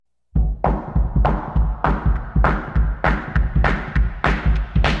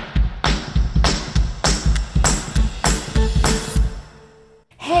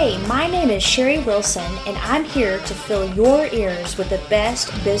name is Sherry Wilson, and I'm here to fill your ears with the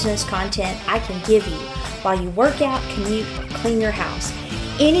best business content I can give you while you work out, commute, or clean your house.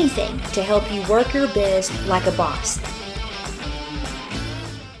 Anything to help you work your biz like a boss.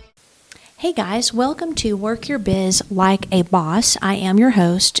 Hey guys, welcome to Work Your Biz Like a Boss. I am your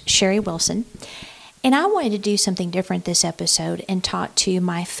host, Sherry Wilson, and I wanted to do something different this episode and talk to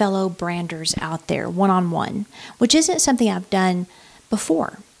my fellow branders out there one-on-one, which isn't something I've done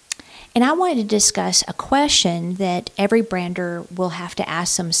before. And I wanted to discuss a question that every brander will have to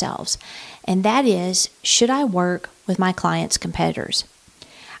ask themselves, and that is, should I work with my clients' competitors?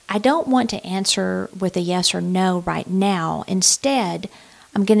 I don't want to answer with a yes or no right now. Instead,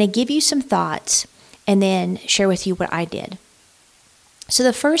 I'm going to give you some thoughts and then share with you what I did. So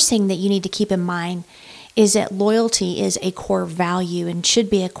the first thing that you need to keep in mind is that loyalty is a core value and should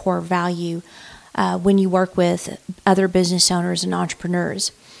be a core value when you work with other business owners and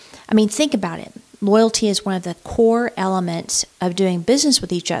entrepreneurs. I mean, think about it. Loyalty is one of the core elements of doing business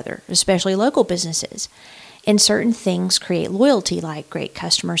with each other, especially local businesses. And certain things create loyalty, like great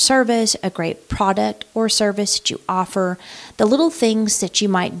customer service, a great product or service that you offer, the little things that you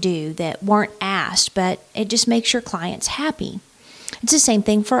might do that weren't asked, but it just makes your clients happy. It's the same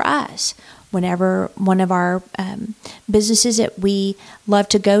thing for us. Whenever one of our businesses that we love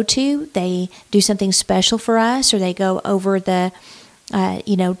to go to, they do something special for us, or they go over the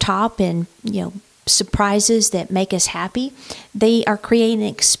top and, surprises that make us happy, they are creating an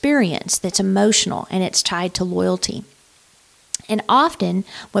experience that's emotional and it's tied to loyalty. And often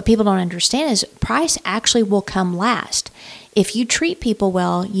what people don't understand is price actually will come last. If you treat people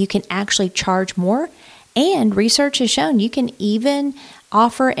well, you can actually charge more, and research has shown you can even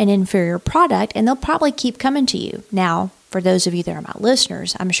offer an inferior product and they'll probably keep coming to you. Now, for those of you that are my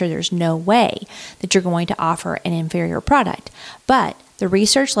listeners, I'm sure there's no way that you're going to offer an inferior product, but the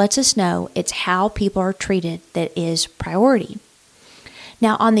research lets us know it's how people are treated that is priority.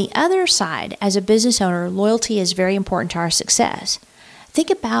 Now, on the other side, as a business owner, loyalty is very important to our success.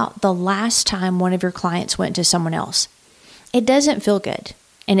 Think about the last time one of your clients went to someone else. It doesn't feel good,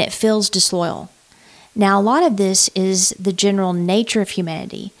 and it feels disloyal. Now, a lot of this is the general nature of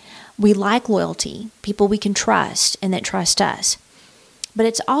humanity. We like loyalty, people we can trust and that trust us. But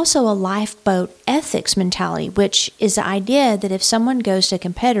it's also a lifeboat ethics mentality, which is the idea that if someone goes to a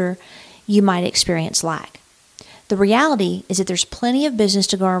competitor, you might experience lack. The reality is that there's plenty of business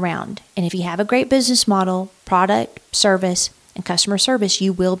to go around, and if you have a great business model, product, service, and customer service,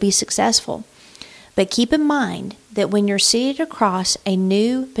 you will be successful. But keep in mind that when you're seated across a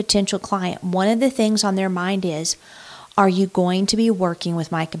new potential client, one of the things on their mind is, are you going to be working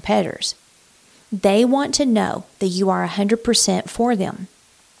with my competitors? They want to know that you are 100% for them,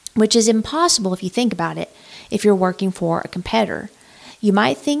 which is impossible if you think about it if you're working for a competitor. You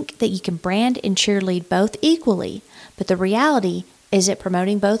might think that you can brand and cheerlead both equally, but the reality is that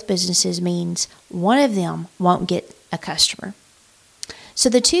promoting both businesses means one of them won't get a customer. So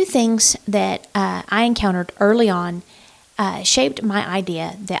the two things that I encountered early on shaped my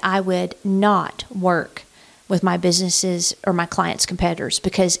idea that I would not work with my businesses or my clients' competitors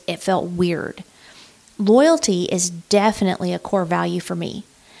because it felt weird. Loyalty is definitely a core value for me,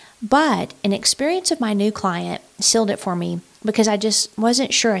 but an experience of my new client sealed it for me because I just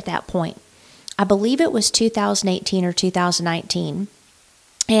wasn't sure at that point. I believe it was 2018 or 2019,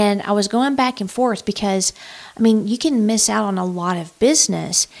 and I was going back and forth because, you can miss out on a lot of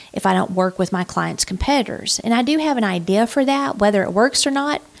business if I don't work with my clients' competitors, and I do have an idea for that, whether it works or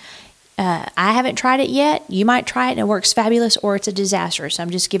not. I haven't tried it yet. You might try it and it works fabulous, or it's a disaster, so I'm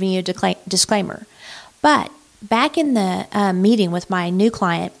just giving you a disclaimer. But back in the meeting with my new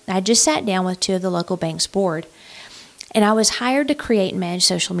client, I just sat down with two of the local banks board, and I was hired to create and manage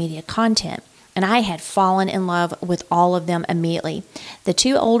social media content, and I had fallen in love with all of them immediately. The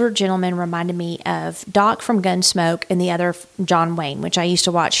two older gentlemen reminded me of Doc from Gunsmoke and the other John Wayne, which I used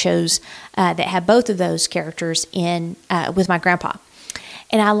to watch shows that had both of those characters in with my grandpa.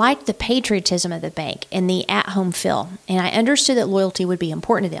 And I liked the patriotism of the bank and the at-home feel, and I understood that loyalty would be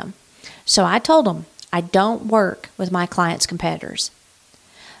important to them. So I told them, I don't work with my clients' competitors.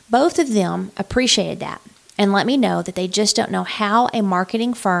 Both of them appreciated that and let me know that they just don't know how a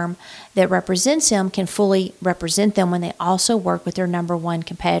marketing firm that represents them can fully represent them when they also work with their number one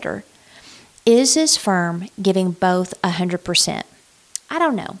competitor. Is this firm giving both 100%? I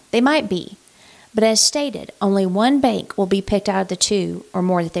don't know. They might be. But as stated, only one bank will be picked out of the two or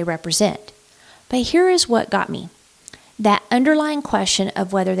more that they represent. But here is what got me. That underlying question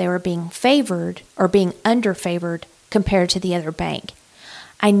of whether they were being favored or being underfavored compared to the other bank.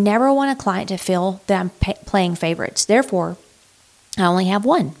 I never want a client to feel that I'm playing favorites. Therefore, I only have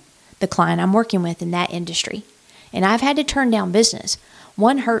one. the client I'm working with in that industry. And I've had to turn down business.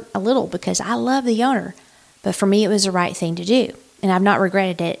 One hurt a little because I love the owner, but for me it was the right thing to do, and I've not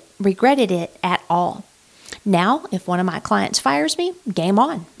regretted it at all. Now, if one of my clients fires me, game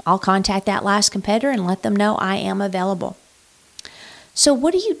on. I'll contact that last competitor and let them know I am available. So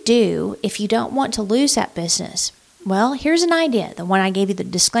what do you do if you don't want to lose that business? Well, here's an idea, the one I gave you the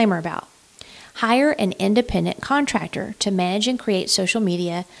disclaimer about. Hire an independent contractor to manage and create social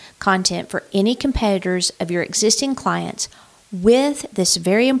media content for any competitors of your existing clients with this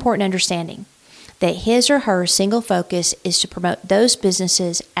very important understanding that his or her single focus is to promote those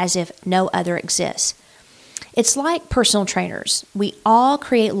businesses as if no other exists. It's like personal trainers. We all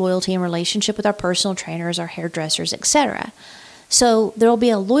create loyalty and relationship with our personal trainers, our hairdressers, etc. So there will be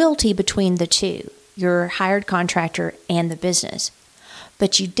a loyalty between the two, your hired contractor and the business.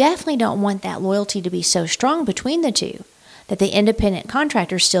 But you definitely don't want that loyalty to be so strong between the two that the independent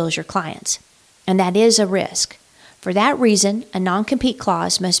contractor steals your clients. And that is a risk. For that reason, a non-compete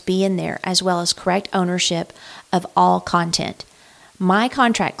clause must be in there, as well as correct ownership of all content. My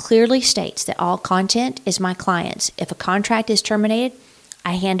contract clearly states that all content is my client's. If a contract is terminated,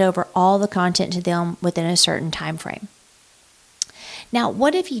 I hand over all the content to them within a certain time frame. Now,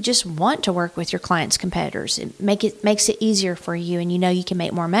 what if you just want to work with your client's competitors? It makes it easier for you and you know you can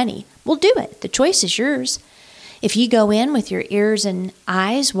make more money. Well, do it. The choice is yours. If you go in with your ears and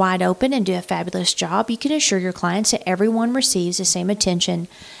eyes wide open and do a fabulous job, you can assure your clients that everyone receives the same attention,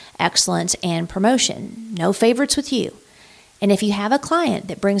 excellence, and promotion. No favorites with you. And if you have a client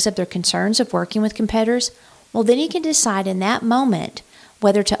that brings up their concerns of working with competitors, well, then you can decide in that moment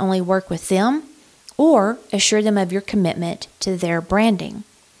whether to only work with them or assure them of your commitment to their branding.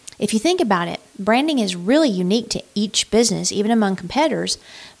 If you think about it, branding is really unique to each business, even among competitors,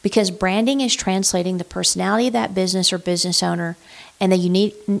 because branding is translating the personality of that business or business owner and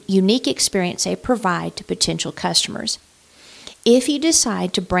the unique experience they provide to potential customers. If you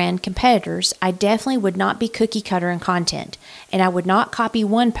decide to brand competitors, I definitely would not be cookie cutter in content, and I would not copy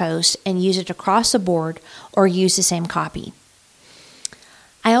one post and use it across the board or use the same copy.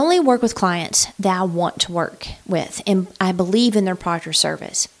 I only work with clients that I want to work with, and I believe in their product or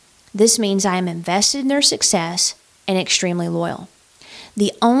service. This means I am invested in their success and extremely loyal.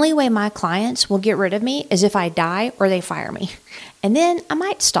 The only way my clients will get rid of me is if I die or they fire me, and then I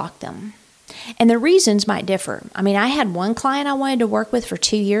might stalk them. And the reasons might differ. I had one client I wanted to work with for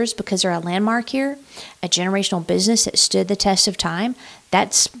 2 years because they're a landmark here, a generational business that stood the test of time.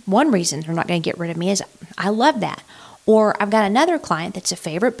 That's one reason they're not going to get rid of me, is I love that. Or I've got another client that's a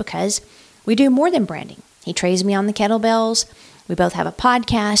favorite because we do more than branding. He trains me on the kettlebells. We both have a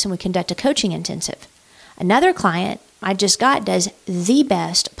podcast and we conduct a coaching intensive. Another client I just got does the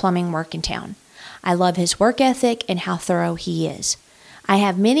best plumbing work in town. I love his work ethic and how thorough he is. I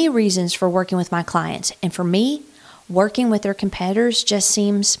have many reasons for working with my clients, and for me, working with their competitors just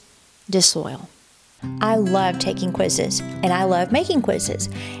seems disloyal. I love taking quizzes, and I love making quizzes,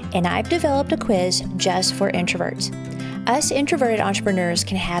 and I've developed a quiz just for introverts. Us introverted entrepreneurs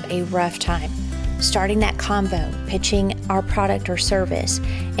can have a rough time starting that convo, pitching our product or service,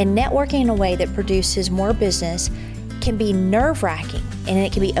 and networking in a way that produces more business can be nerve-wracking and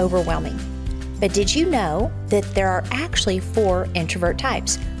it can be overwhelming. But did you know that there are actually 4 introvert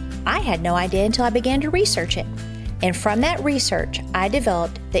types? I had no idea until I began to research it. And from that research, I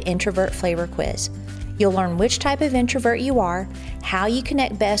developed the Introvert Flavor Quiz. You'll learn which type of introvert you are, how you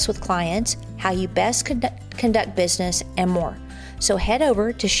connect best with clients, how you best conduct business, and more. So head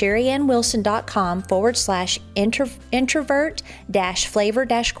over to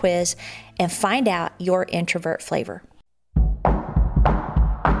sherryannwilson.com/introvert-flavor-quiz and find out your introvert flavor.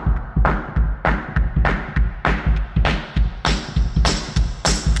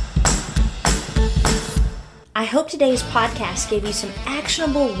 I hope today's podcast gave you some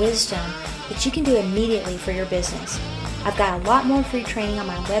actionable wisdom that you can do immediately for your business. I've got a lot more free training on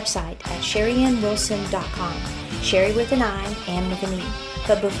my website at sherryannwilson.com. Sherry with an I and with an E.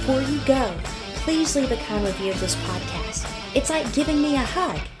 But before you go, please leave a kind review of this podcast. It's like giving me a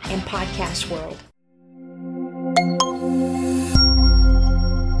hug in podcast world.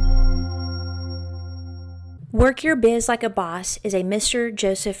 Work Your Biz Like a Boss is a Mr.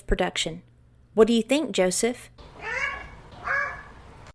 Joseph production. What do you think, Joseph?